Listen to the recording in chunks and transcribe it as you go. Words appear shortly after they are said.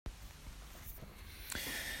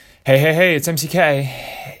Hey, it's MCK.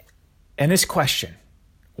 And this question,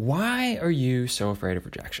 why are you so afraid of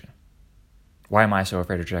rejection? Why am I so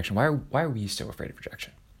afraid of rejection? Why are we so afraid of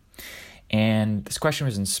rejection? And this question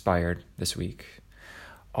was inspired this week.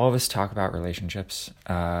 All of us talk about relationships,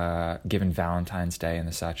 given Valentine's Day and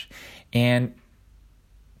the such. And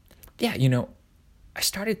yeah, I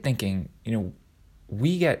started thinking,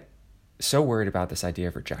 we get so worried about this idea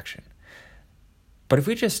of rejection. But if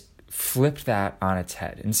we just flipped that on its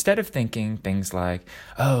head, instead of thinking things like,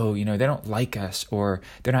 oh, they don't like us, or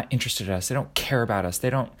they're not interested in us, they don't care about us, they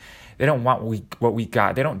don't want what we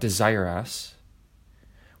got, they don't desire us,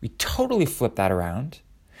 we totally flip that around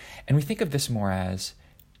and we think of this more as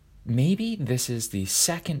maybe this is the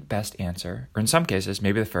second best answer, or in some cases,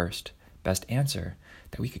 maybe the first best answer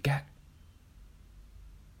that we could get.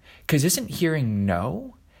 Because isn't hearing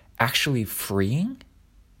no actually freeing?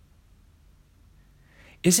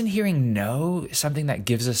 Isn't hearing no something that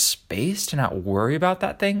gives us space to not worry about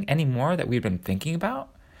that thing anymore that we've been thinking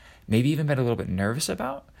about? Maybe even been a little bit nervous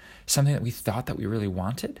about? Something that we thought that we really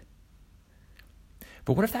wanted?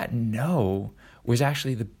 But what if that no was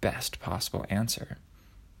actually the best possible answer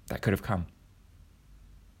that could have come?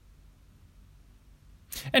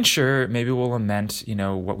 And sure, maybe we'll lament,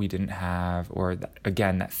 what we didn't have, or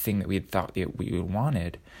that thing that we had thought that we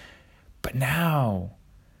wanted. But now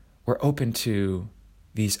we're open to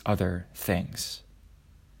these other things.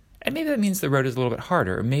 And maybe that means the road is a little bit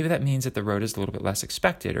harder, or maybe that means that the road is a little bit less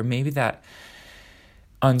expected, or maybe that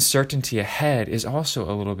uncertainty ahead is also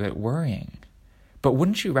a little bit worrying. But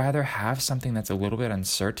wouldn't you rather have something that's a little bit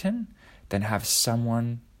uncertain than have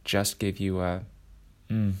someone just give you a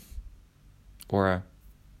or a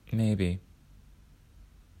maybe?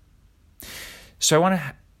 So I want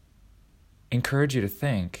to encourage you to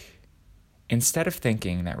think, instead of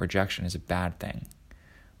thinking that rejection is a bad thing,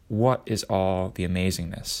 what is all the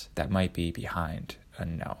amazingness that might be behind a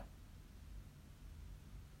no?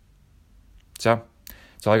 So,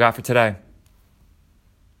 that's all I got for today.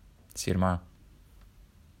 See you tomorrow.